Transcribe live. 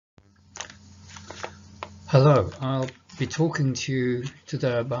Hello, I'll be talking to you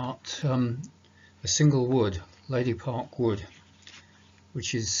today about a single wood, Lady Park Wood,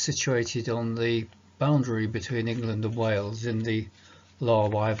 which is situated on the boundary between England and Wales in the Lower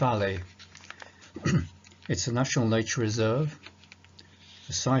Wye Valley. It's a National Nature Reserve,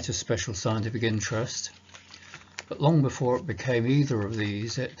 a site of special scientific interest, but long before it became either of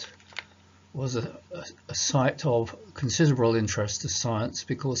these, it was a site of considerable interest to science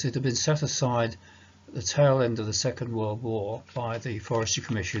because it had been set aside at the tail end of the Second World War by the Forestry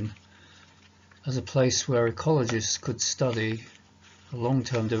Commission as a place where ecologists could study the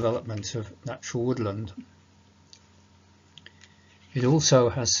long-term development of natural woodland. It also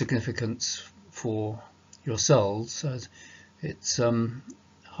has significance for yourselves as it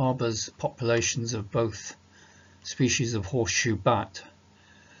harbours populations of both species of horseshoe bat,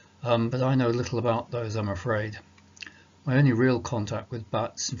 but I know little about those, I'm afraid. My only real contact with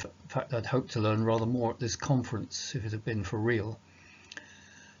bats, in fact I'd hoped to learn rather more at this conference if it had been for real.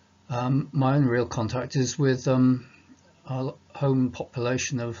 My only real contact is with our home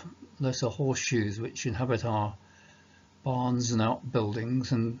population of lesser horseshoes which inhabit our barns and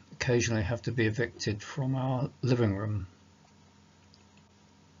outbuildings and occasionally have to be evicted from our living room.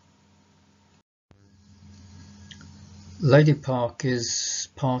 Lady Park is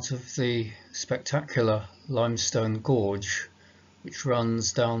part of the spectacular limestone gorge which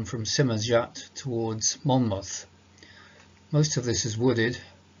runs down from Simmersyacht towards Monmouth. Most of this is wooded,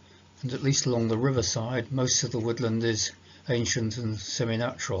 and at least along the riverside most of the woodland is ancient and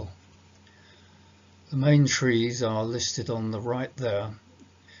semi-natural. The main trees are listed on the right there.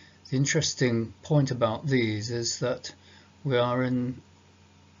 The interesting point about these is that we are in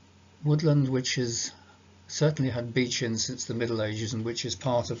woodland which has certainly had beech-in since the Middle Ages and which is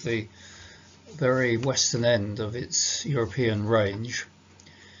part of the very western end of its European range.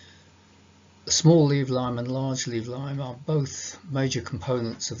 The small leaved lime and large leaved lime are both major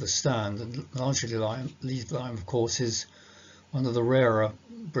components of the stand, and large leaved lime of course is one of the rarer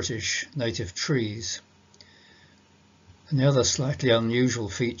British native trees. And the other slightly unusual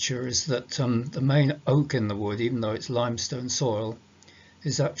feature is that the main oak in the wood, even though it's limestone soil,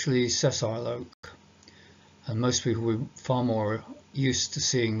 is actually sessile oak. And most people were far more used to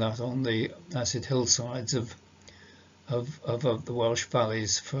seeing that on the acid hillsides of the Welsh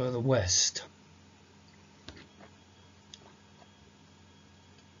valleys further west.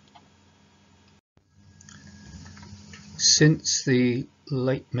 Since the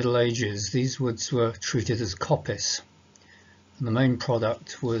late Middle Ages, these woods were treated as coppice, and the main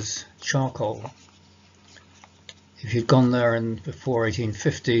product was charcoal. If you'd gone there before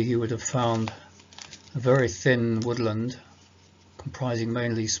 1850, you would have found a very thin woodland comprising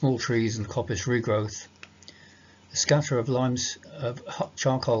mainly small trees and coppice regrowth, a scatter of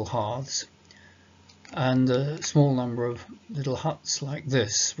charcoal hearths, and a small number of little huts like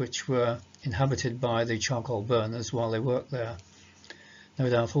this which were inhabited by the charcoal burners while they worked there. No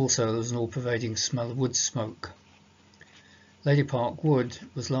doubt also there was an all-pervading smell of wood smoke. Lady Park Wood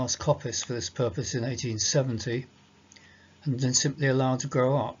was last coppice for this purpose in 1870 and then simply allowed to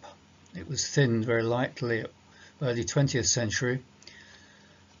grow up. It was thinned very lightly early 20th century,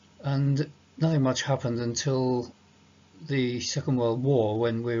 and nothing much happened until the Second World War,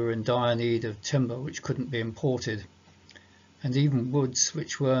 when we were in dire need of timber which couldn't be imported, and even woods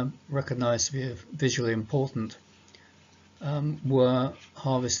which were recognised to be visually important were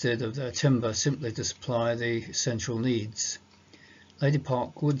harvested of their timber simply to supply the essential needs. Lady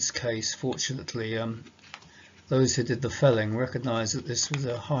Park Wood's case, fortunately, those who did the felling recognised that this was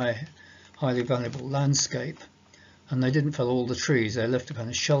a highly valuable landscape, and they didn't fell all the trees. They left a kind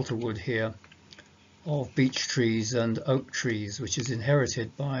of shelter wood here of beech trees and oak trees, which is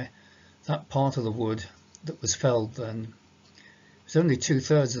inherited by that part of the wood that was felled then. It was only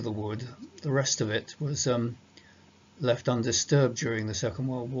 2/3 of the wood. The rest of it was left undisturbed during the Second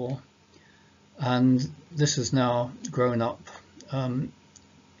World War, and this has now grown up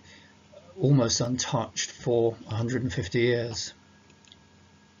almost untouched for 150 years.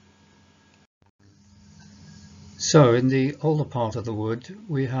 So in the older part of the wood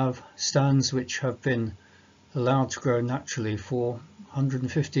we have stands which have been allowed to grow naturally for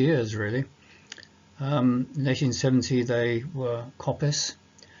 150 years really. In 1870 they were coppice,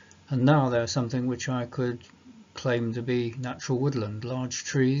 and now they're something which I could claim to be natural woodland. Large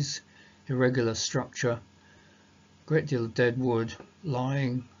trees, irregular structure, great deal of dead wood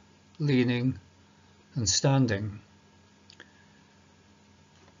lying, leaning and standing.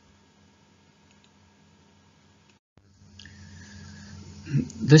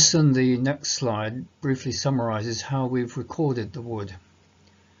 This and the next slide briefly summarises how we've recorded the wood.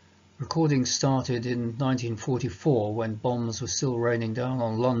 recording started in 1944 when bombs were still raining down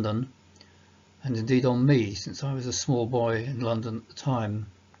on London, and indeed on me, since I was a small boy in London at the time.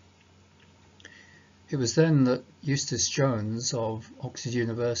 It was then that Eustace Jones of Oxford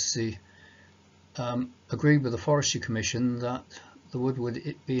University agreed with the Forestry Commission that the wood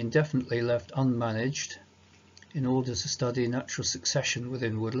would be indefinitely left unmanaged in order to study natural succession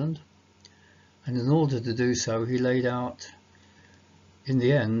within woodland, and in order to do so he laid out in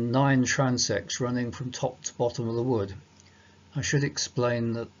the end 9 transects running from top to bottom of the wood. I should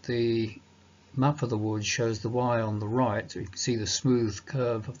explain that the map of the wood shows the Y on the right. You can see the smooth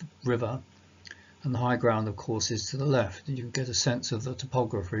curve of the river, and the high ground of course is to the left, and you can get a sense of the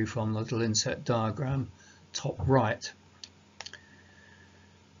topography from the little inset diagram top right.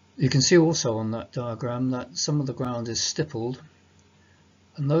 You can see also on that diagram that some of the ground is stippled,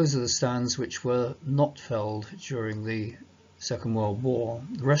 and those are the stands which were not felled during the Second World War.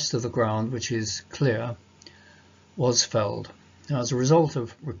 The rest of the ground, which is clear, was felled. Now, as a result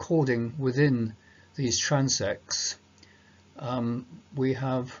of recording within these transects, we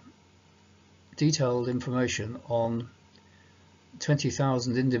have detailed information on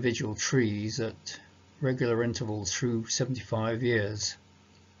 20,000 individual trees at regular intervals through 75 years.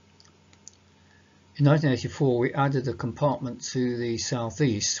 In 1984 we added a compartment to the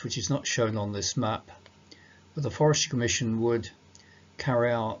southeast, which is not shown on this map, but the Forestry Commission would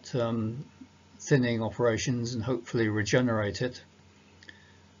carry out thinning operations and hopefully regenerate it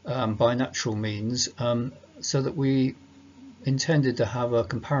by natural means, so that we intended to have a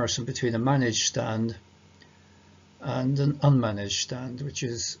comparison between a managed stand and an unmanaged stand, which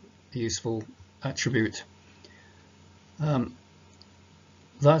is a useful attribute.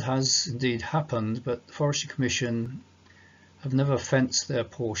 That has indeed happened, but the Forestry Commission have never fenced their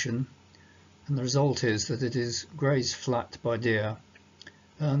portion, and the result is that it is grazed flat by deer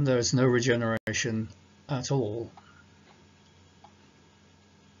and there is no regeneration at all.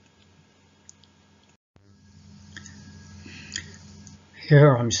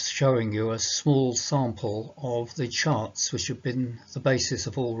 Here I'm showing you a small sample of the charts which have been the basis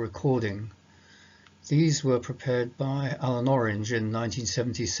of all recording. These were prepared by Alan Orange in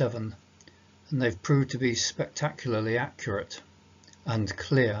 1977, and they've proved to be spectacularly accurate and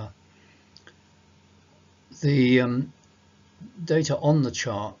clear. The data on the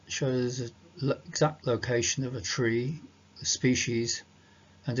chart shows the exact location of a tree, the species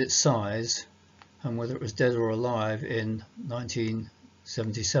and its size, and whether it was dead or alive in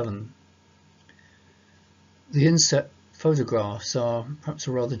 1977. The inset photographs are perhaps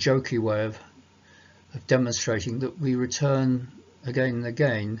a rather jokey way of demonstrating that we return again and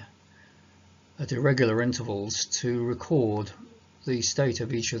again at irregular intervals to record the state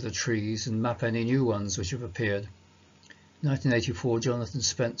of each of the trees and map any new ones which have appeared. In 1984, Jonathan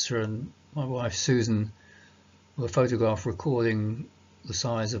Spencer and my wife Susan were photographed recording the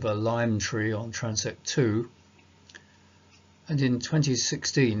size of a lime tree on transect 2, and in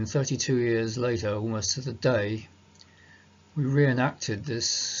 2016, 32 years later, almost to the day, we reenacted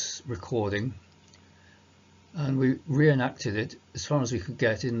this recording, and we reenacted it as far as we could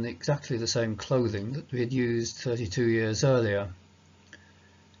get in exactly the same clothing that we had used 32 years earlier.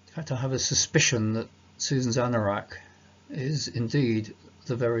 In fact, I have a suspicion that Susan's anorak is indeed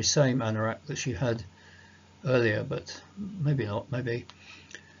the very same anorak that she had earlier, but maybe not, maybe.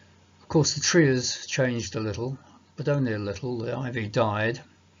 Of course, the tree has changed a little, but only a little. The ivy died,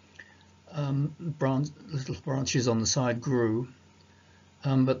 little branches on the side grew,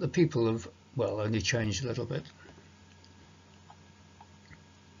 but the people have, well, only changed a little bit.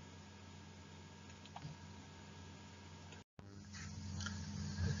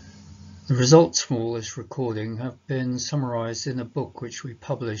 The results from all this recording have been summarised in a book which we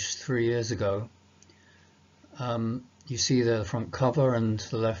published 3 years ago. You see there the front cover and to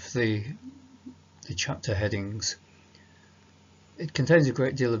the left the chapter headings. It contains a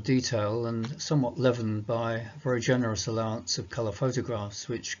great deal of detail and somewhat leavened by a very generous allowance of colour photographs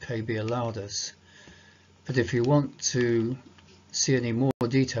which KB allowed us. But if you want to see any more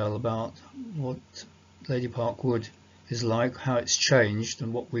detail about what Lady Park Wood is like, how it's changed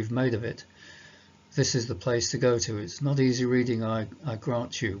and what we've made of it, this is the place to go to. It's not easy reading, I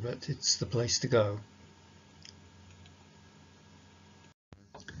grant you, but it's the place to go.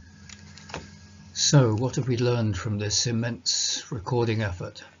 So what have we learned from this immense recording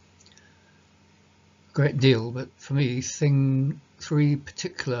effort? A great deal, but for me three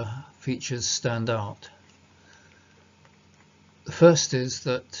particular features stand out. The first is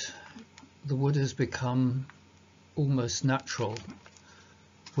that the wood has become almost natural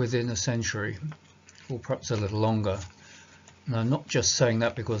within a century, or perhaps a little longer. And I'm not just saying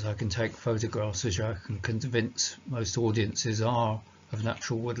that because I can take photographs, which I can convince most audiences are of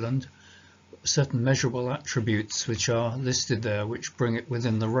natural woodland. Certain measurable attributes which are listed there, which bring it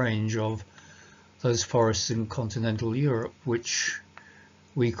within the range of those forests in continental Europe which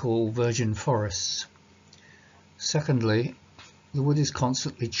we call virgin forests. Secondly, the wood is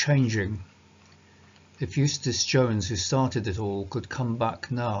constantly changing. If Eustace Jones, who started it all, could come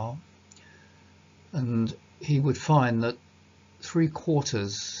back now, and he would find that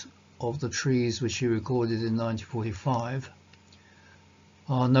 3/4 of the trees which he recorded in 1945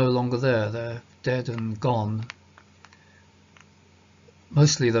 are no longer there. They're dead and gone.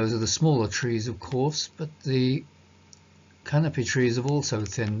 Mostly those are the smaller trees, of course, but the canopy trees have also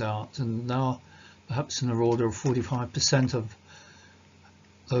thinned out, and now perhaps in the order of 45% of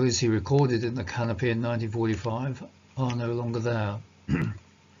those he recorded in the canopy in 1945 are no longer there.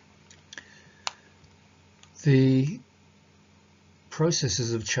 The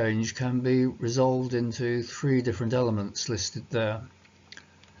processes of change can be resolved into 3 different elements listed there.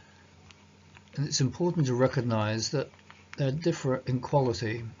 And it's important to recognize that they differ in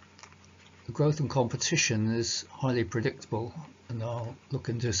quality. The growth and competition is highly predictable, and I'll look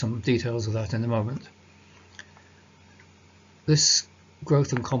into some details of that in a moment. This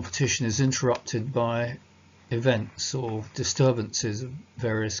growth and competition is interrupted by events or disturbances of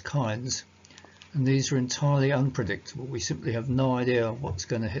various kinds, and these are entirely unpredictable. We simply have no idea what's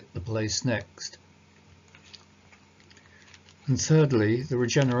going to hit the place next. And thirdly, the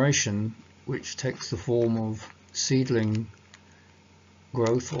regeneration, which takes the form of seedling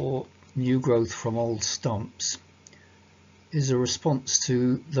growth or new growth from old stumps, is a response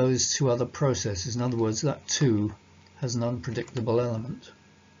to those 2 other processes. In other words, that too has an unpredictable element.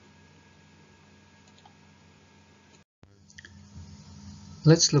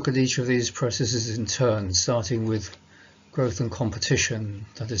 Let's look at each of these processes in turn, starting with growth and competition,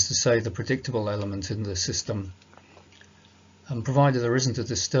 that is to say the predictable element in the system. And provided there isn't a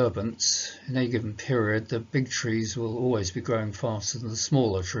disturbance, in any given period, the big trees will always be growing faster than the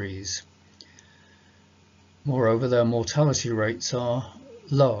smaller trees. Moreover, their mortality rates are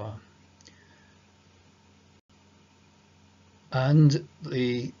lower. And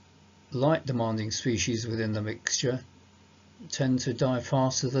the light-demanding species within the mixture tend to die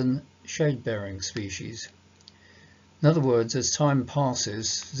faster than shade-bearing species. In other words, as time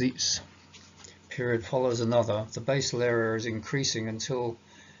passes, as each period follows another, the basal area is increasing until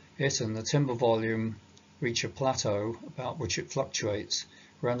it and the timber volume reach a plateau about which it fluctuates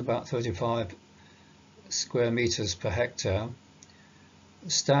around about 35 square meters per hectare.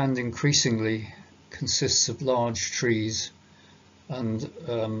 The stand increasingly consists of large trees and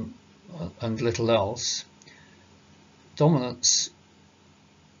little else. Dominance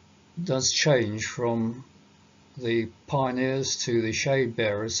does change from the pioneers to the shade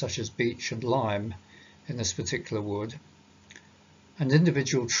bearers such as beech and lime in this particular wood, and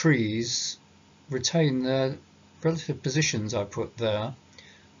individual trees retain their relative positions I put there,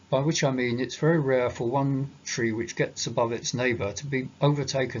 by which I mean it's very rare for one tree which gets above its neighbour to be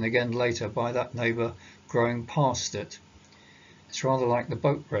overtaken again later by that neighbour growing past it. It's rather like the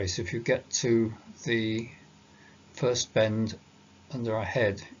boat race. If you get to the first bend under a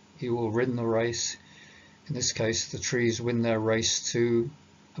head, you will win the race. In this case, the trees win their race to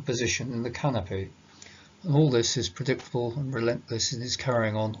a position in the canopy. And all this is predictable and relentless and is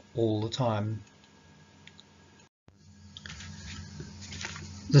carrying on all the time.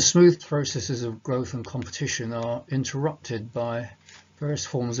 The smooth processes of growth and competition are interrupted by various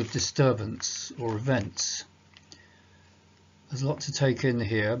forms of disturbance or events. There's a lot to take in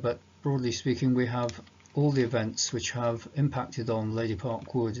here, but broadly speaking, we have all the events which have impacted on Lady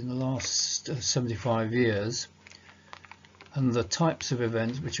Park Wood in the last 75 years, and the types of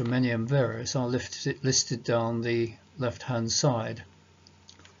events, which are many and various, are listed down the left hand side.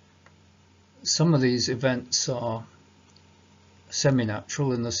 Some of these events are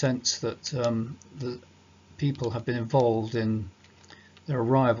semi-natural in the sense that the people have been involved in their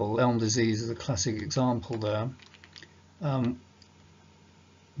arrival. Elm disease is a classic example there,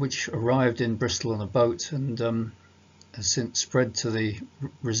 which arrived in Bristol on a boat and has since spread to the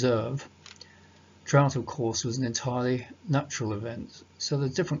reserve. Drought, of course, was an entirely natural event, so there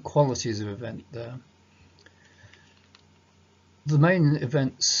are different qualities of event there. The main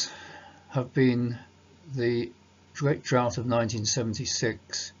events have been the Great Drought of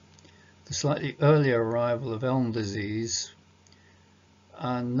 1976, the slightly earlier arrival of elm disease,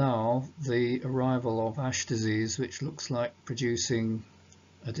 and now the arrival of ash disease, which looks like producing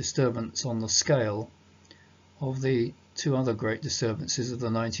a disturbance on the scale of the 2 other great disturbances of the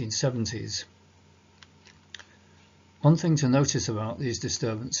 1970s. One thing to notice about these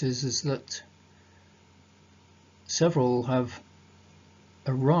disturbances is that several have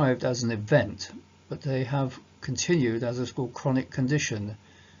arrived as an event, but they have continued as a called chronic condition.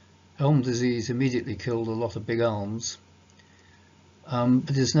 Elm disease immediately killed a lot of big elms, but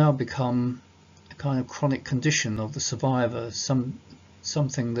it has now become a kind of chronic condition of the survivors,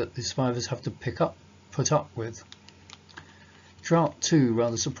 something that the survivors have to put up with. Drought too,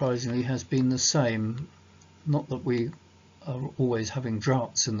 rather surprisingly, has been the same. Not that we are always having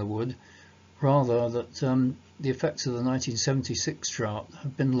droughts in the wood, rather that the effects of the 1976 drought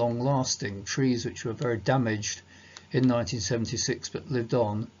have been long-lasting. Trees which were very damaged in 1976 but lived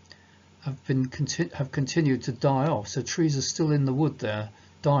on have continued to die off. So trees are still in the wood there,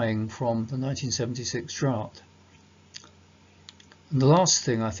 dying from the 1976 drought. And the last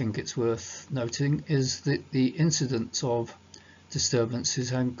thing I think it's worth noting is that the incidence of disturbances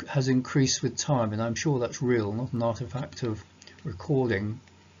has increased with time, and I'm sure that's real, not an artifact of recording.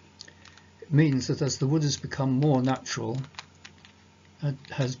 It means that as the wood has become more natural, it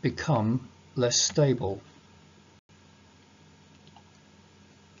has become less stable.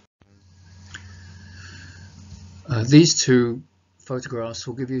 These two photographs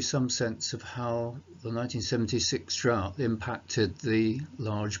will give you some sense of how the 1976 drought impacted the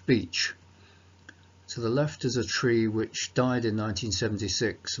large beech. To the left is a tree which died in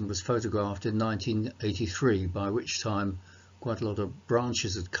 1976 and was photographed in 1983, by which time quite a lot of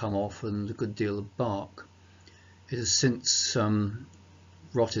branches had come off and a good deal of bark. It has since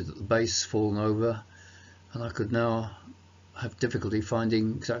rotted at the base, fallen over, and I could now have difficulty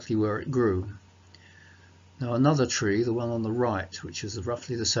finding exactly where it grew. Now another tree, the one on the right, which is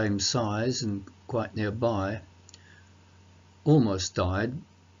roughly the same size and quite nearby, almost died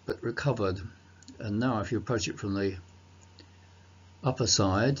but recovered. And now if you approach it from the upper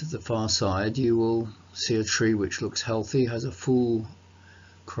side, the far side, you will see a tree which looks healthy, has a full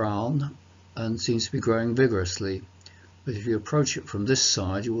crown and seems to be growing vigorously. But if you approach it from this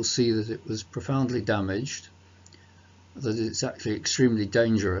side, you will see that it was profoundly damaged, that it's actually extremely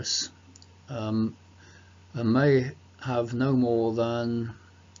dangerous, and may have no more than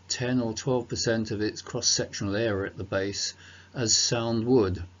 10 or 12% of its cross-sectional area at the base as sound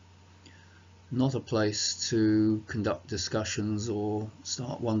wood. Not a place to conduct discussions or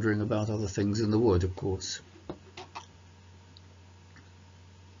start wondering about other things in the wood, of course.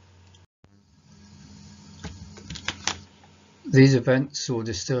 These events or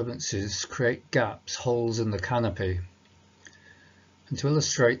disturbances create gaps, holes in the canopy. And to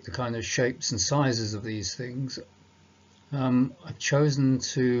illustrate the kind of shapes and sizes of these things, I've chosen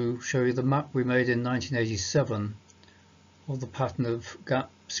to show you the map we made in 1987 of the pattern of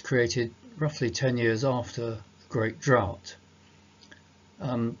gaps created roughly 10 years after the Great Drought.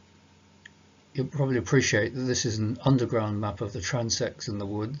 You'll probably appreciate that this is an underground map of the transects in the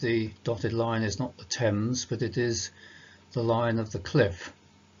wood. The dotted line is not the Thames, but it is the line of the cliff.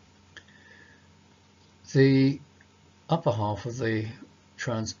 The upper half of the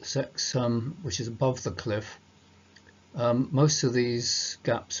transects, which is above the cliff, most of these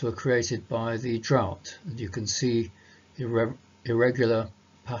gaps were created by the drought, and you can see irregular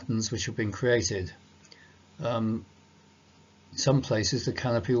patterns which have been created. In some places the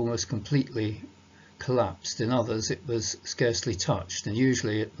canopy almost completely collapsed, in others it was scarcely touched, and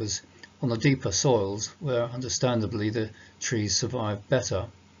usually it was on the deeper soils where understandably the trees survived better.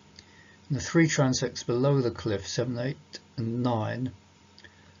 In the three transects below the cliff, 7, 8 and 9,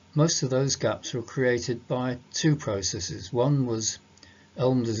 most of those gaps were created by two processes. One was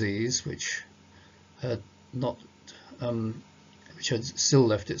elm disease, which had still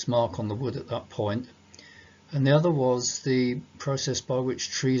left its mark on the wood at that point, and the other was the process by which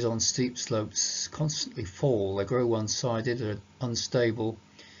trees on steep slopes constantly fall. They grow one-sided, are unstable,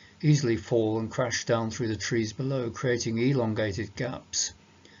 easily fall and crash down through the trees below, creating elongated gaps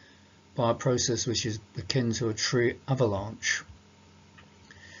by a process which is akin to a tree avalanche.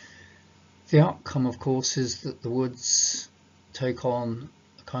 The outcome, of course, is that the woods take on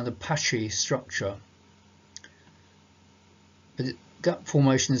a kind of patchy structure. But gap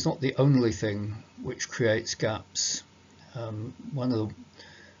formation is not the only thing which creates gaps. One of the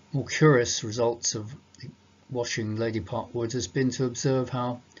more curious results of watching Ladypark Wood has been to observe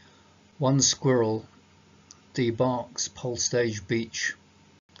how one squirrel debarks pole stage beech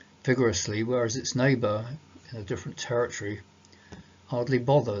vigorously, whereas its neighbour in a different territory hardly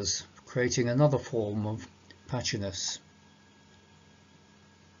bothers, creating another form of patchiness.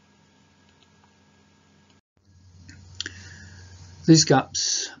 These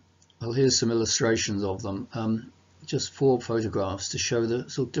gaps, well, here's some illustrations of them, just 4 photographs to show the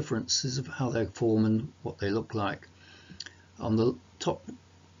sort of differences of how they form and what they look like. On the top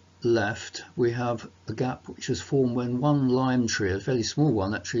left we have a gap which was formed when one lime tree, a fairly small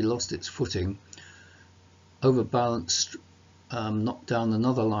one, actually lost its footing, overbalanced, knocked down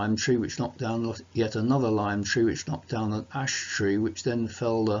another lime tree, which knocked down yet another lime tree, which knocked down an ash tree, which then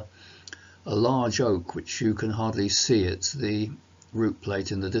felled a large oak, which you can hardly see, it's the root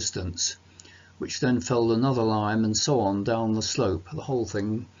plate in the distance, which then felled another lime, and so on down the slope, the whole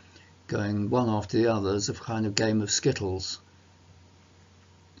thing going one after the other as a kind of game of skittles.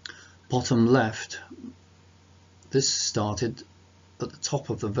 Bottom left, this started at the top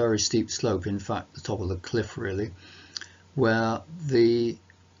of a very steep slope, in fact the top of the cliff really, where a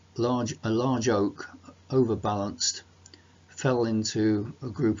large oak, overbalanced, fell into a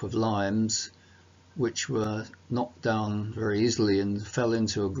group of limes which were knocked down very easily and fell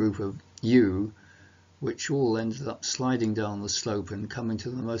into a group of yew, which all ended up sliding down the slope and coming to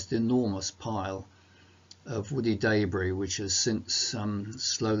the most enormous pile of woody debris, which has since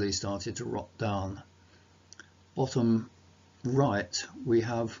slowly started to rot down. Bottom right we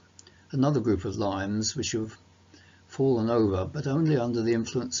have another group of limes which have fallen over, but only under the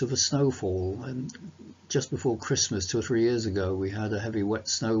influence of a snowfall. And just before Christmas 2 or 3 years ago we had a heavy wet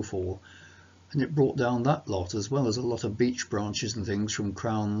snowfall, and it brought down that lot, as well as a lot of beech branches and things from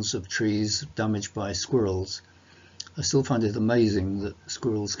crowns of trees damaged by squirrels. I still find it amazing that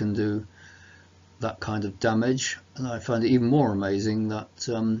squirrels can do that kind of damage, and I find it even more amazing that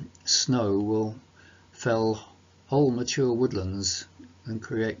snow will fell whole mature woodlands and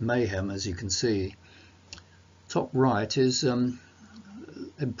create mayhem, as you can see. Top right is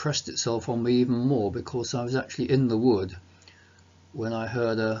impressed itself on me even more, because I was actually in the wood when I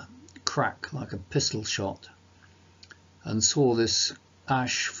heard a crack like a pistol shot and saw this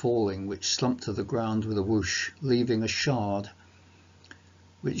ash falling, which slumped to the ground with a whoosh, leaving a shard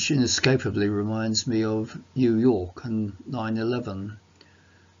which inescapably reminds me of New York and 9/11.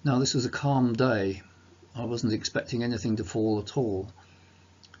 Now this was a calm day, I wasn't expecting anything to fall at all,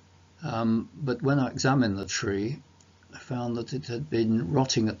 but when I examined the tree I found that it had been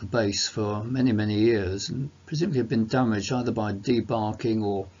rotting at the base for many years, and presumably had been damaged either by debarking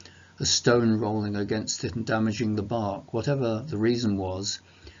or a stone rolling against it and damaging the bark. Whatever the reason was,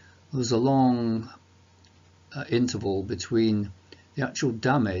 there was a long interval between the actual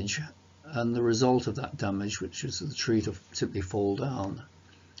damage and the result of that damage, which is the tree to simply fall down.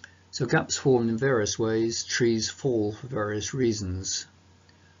 So gaps formed in various ways. Trees fall for various reasons.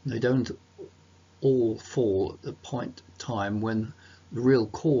 They don't all fall at the point in time when the real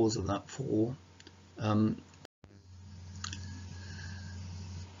cause of that fall.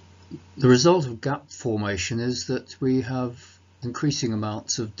 The result of gap formation is that we have increasing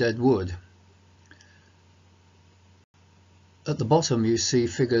amounts of dead wood. At the bottom you see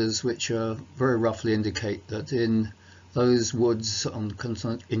figures which very roughly indicate that in those woods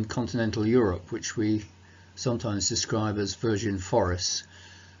in continental Europe, which we sometimes describe as virgin forests,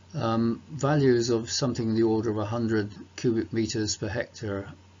 values of something in the order of 100 cubic meters per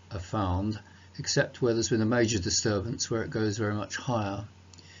hectare are found, except where there's been a major disturbance where it goes very much higher.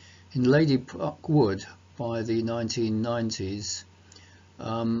 In Lady Puck Wood by the 1990s,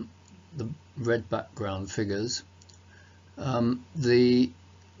 the red background figures, the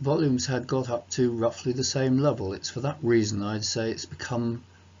volumes had got up to roughly the same level. It's for that reason I'd say it's become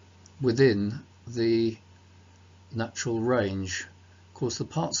within the natural range. Of course, the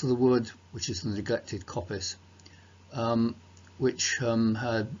parts of the wood, which is the neglected coppice, which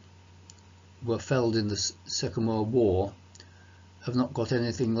were felled in the Second World War, have not got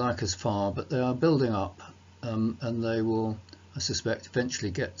anything like as far, but they are building up, and they will, I suspect, eventually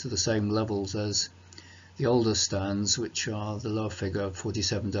get to the same levels as the older stands, which are the lower figure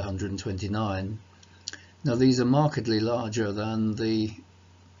 47 to 129. Now these are markedly larger than the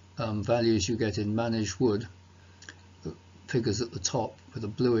values you get in managed wood, the figures at the top with a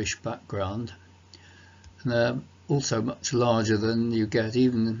bluish background, and they're also much larger than you get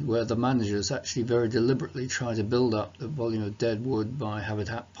even where the managers actually very deliberately try to build up the volume of dead wood by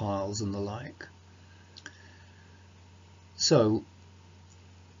habitat piles and the like. So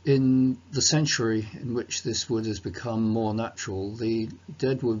in the century in which this wood has become more natural, the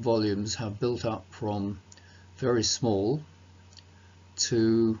dead wood volumes have built up from very small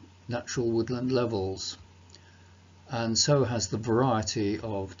to natural woodland levels, and so has the variety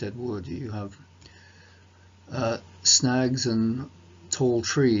of dead wood. You have snags and tall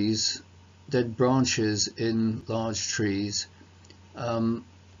trees, dead branches in large trees,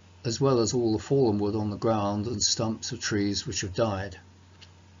 as well as all the fallen wood on the ground and stumps of trees which have died.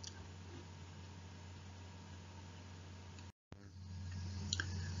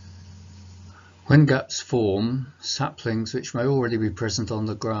 When gaps form, saplings which may already be present on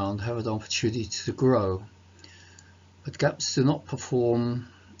the ground have an opportunity to grow. But gaps do not perform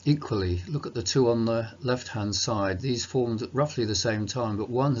equally. Look at the two on the left-hand side. These formed at roughly the same time, but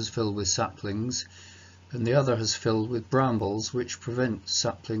one has filled with saplings and the other has filled with brambles, which prevent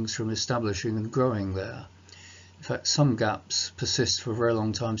saplings from establishing and growing there. In fact, some gaps persist for a very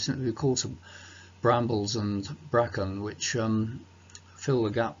long time simply because of brambles and bracken, which fill the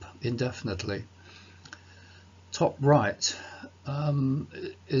gap indefinitely. Top right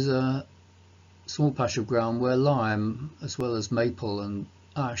is a small patch of ground where lime as well as maple and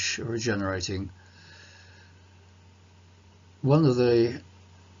ash are regenerating. One of the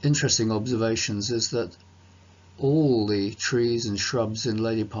interesting observations is that all the trees and shrubs in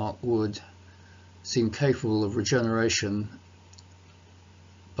Lady Park Wood seem capable of regeneration,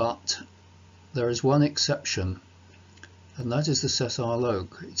 but there is one exception, and that is the sessile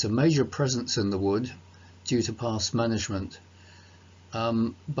oak. It's a major presence in the wood due to past management,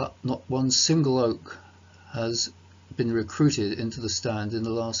 but not one single oak has been recruited into the stand in the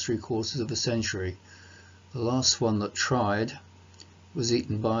last 3/4 of a century. The last one that tried was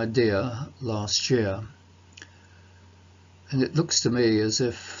eaten by a deer last year, and it looks to me as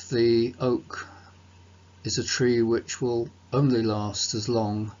if the oak is a tree which will only last as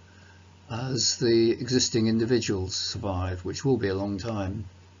long as the existing individuals survive, which will be a long time.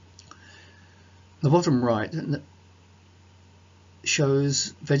 The bottom right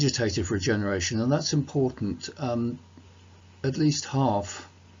shows vegetative regeneration, and that's important. At least half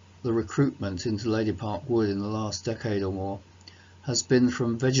the recruitment into Lady Park Wood in the last decade or more has been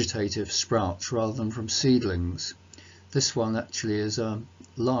from vegetative sprouts rather than from seedlings. This one actually is a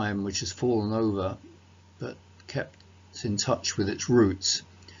lime which has fallen over but kept in touch with its roots.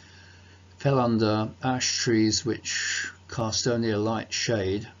 Fell under ash trees which cast only a light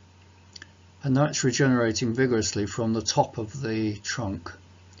shade, and now it's regenerating vigorously from the top of the trunk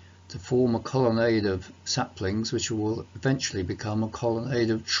to form a colonnade of saplings which will eventually become a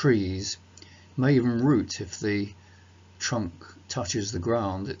colonnade of trees. It may even root if the trunk touches the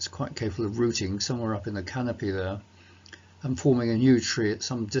ground. It's quite capable of rooting somewhere up in the canopy there and forming a new tree at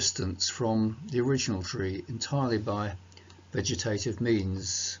some distance from the original tree entirely by vegetative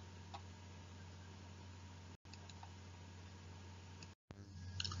means.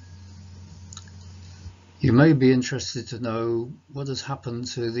 You may be interested to know what has happened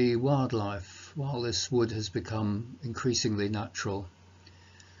to the wildlife while this wood has become increasingly natural.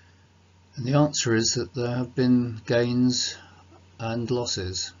 And the answer is that there have been gains and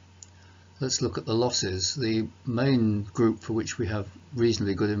losses. Let's look at the losses. The main group for which we have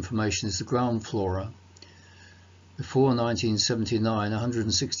reasonably good information is the ground flora. Before 1979,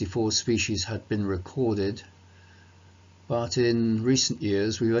 164 species had been recorded, but in recent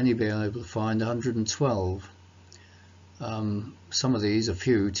years we've only been able to find 112. Some of these, a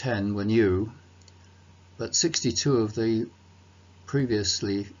few, 10, were new, but 62 of the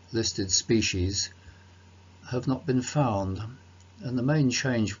previously listed species have not been found. And the main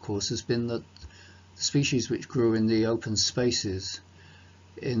change, of course, has been that the species which grew in the open spaces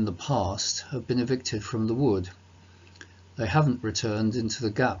in the past have been evicted from the wood. They haven't returned into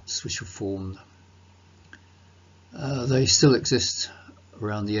the gaps which have formed. They still exist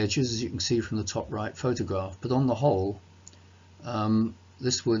around the edges, as you can see from the top right photograph, but on the whole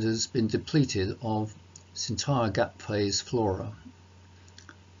this wood has been depleted of its entire gap phase flora.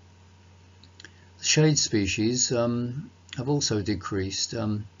 The shade species have also decreased.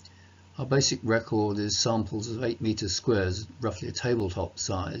 Our basic record is samples of 8 meters squares, roughly a tabletop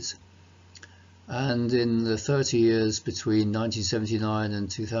size, and in the 30 years between 1979 and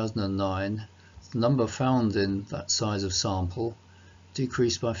 2009 the number found in that size of sample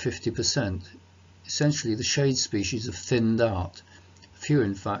decreased by 50%. Essentially, the shade species have thinned out. A few,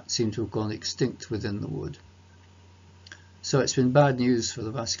 in fact, seem to have gone extinct within the wood. So it's been bad news for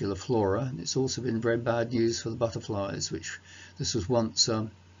the vascular flora, and it's also been very bad news for the butterflies, which this was once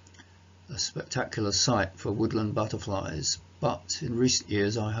a spectacular sight for woodland butterflies, but in recent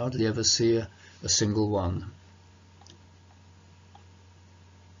years I hardly ever see a single one.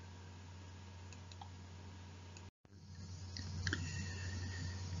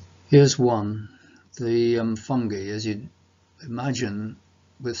 Here's one, the fungi. As you'd imagine,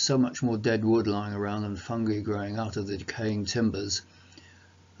 with so much more dead wood lying around and fungi growing out of the decaying timbers,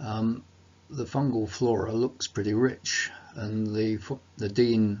 the fungal flora looks pretty rich, and the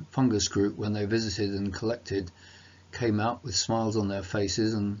Dean fungus group, when they visited and collected, came out with smiles on their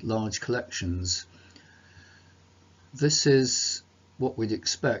faces and large collections. This is what we'd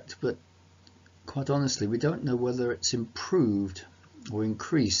expect, but quite honestly we don't know whether it's improved or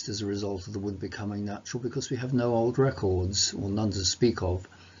increased as a result of the wood becoming natural, because we have no old records, or none to speak of.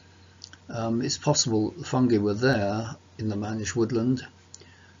 It's possible the fungi were there in the managed woodland,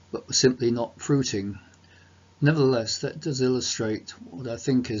 but were simply not fruiting. Nevertheless, that does illustrate what I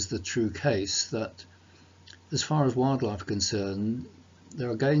think is the true case, that as far as wildlife are concerned, there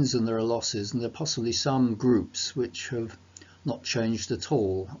are gains and there are losses, and there are possibly some groups which have not changed at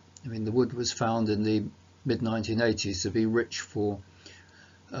all. I mean, the wood was found in the mid-1980s to be rich for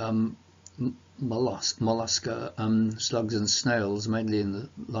mollusca, slugs and snails, mainly in the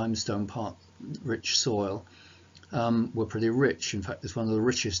limestone part rich soil, were pretty rich. In fact, it's one of the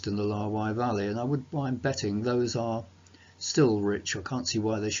richest in the Lower Wye Valley, and I wouldn't mind betting those are still rich. I can't see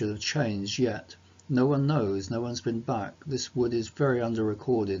why they should have changed yet. No one knows, no one's been back. This wood is very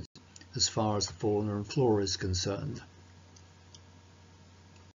under-recorded as far as the fauna and flora is concerned.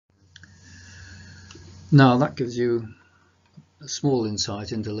 Now that gives you a small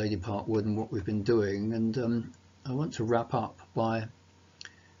insight into Lady Park Wood and what we've been doing, and I want to wrap up by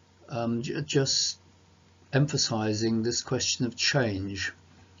just emphasizing this question of change.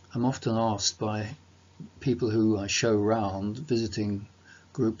 I'm often asked by people who I show around, visiting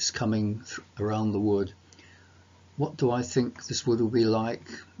groups coming around the wood, what do I think this wood will be like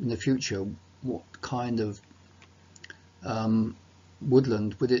in the future? What kind of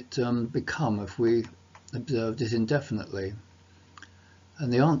woodland would it become if we observed it indefinitely?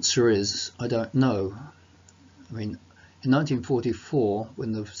 And the answer is, I don't know. I mean, in 1944,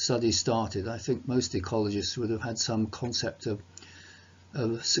 when the study started, I think most ecologists would have had some concept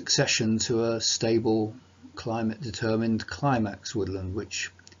of succession to a stable, climate-determined climax woodland,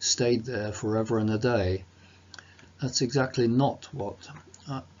 which stayed there forever and a day. That's exactly not what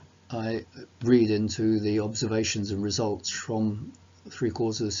I read into the observations and results from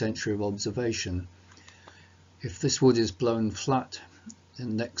 3/4 of a century of observation. If this wood is blown flat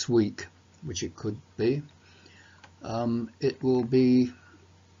in next week, which it could be, it will be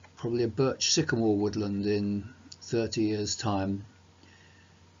probably a birch sycamore woodland in 30 years' time.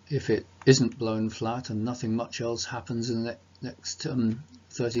 If it isn't blown flat and nothing much else happens in the next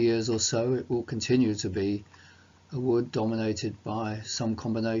 30 years or so, it will continue to be a wood dominated by some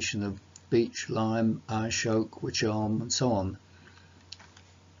combination of beech, lime, ash, oak, wych elm, and so on.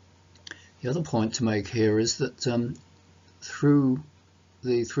 The other point to make here is that through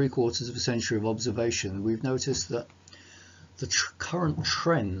the 3/4 of a century of observation, we've noticed that the current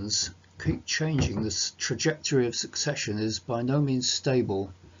trends keep changing. This trajectory of succession is by no means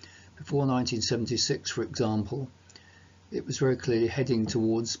stable. Before 1976, for example, it was very clearly heading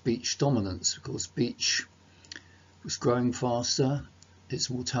towards beech dominance, because beech was growing faster, its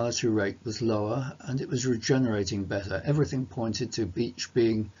mortality rate was lower, and it was regenerating better. Everything pointed to beech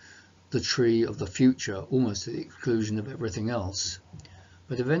being the tree of the future, almost to the exclusion of everything else.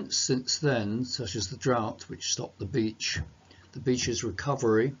 But events since then, such as the drought, which stopped the beech's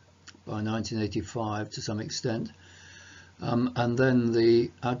recovery by 1985 to some extent, and then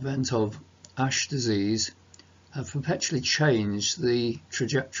the advent of ash disease, have perpetually changed the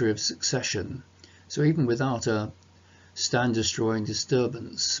trajectory of succession. So even without a stand-destroying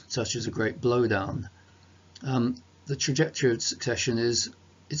disturbance, such as a great blowdown, the trajectory of succession is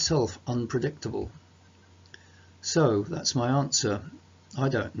itself unpredictable. So that's my answer. I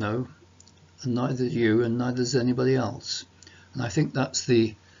don't know, and neither do you, and neither does anybody else. And I think that's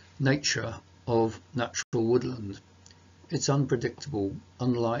the nature of natural woodland. It's unpredictable,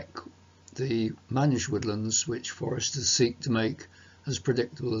 unlike the managed woodlands, which foresters seek to make as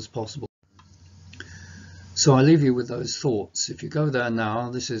predictable as possible. So I leave you with those thoughts. If you go there now,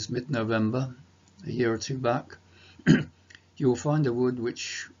 this is mid-November, a year or two back, you will find a wood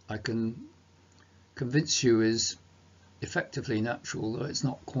which I can convince you is effectively natural, though it's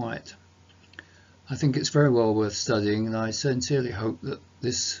not quite. I think it's very well worth studying, and I sincerely hope that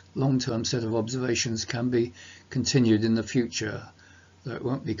this long-term set of observations can be continued in the future, though it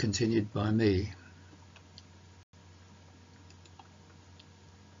won't be continued by me.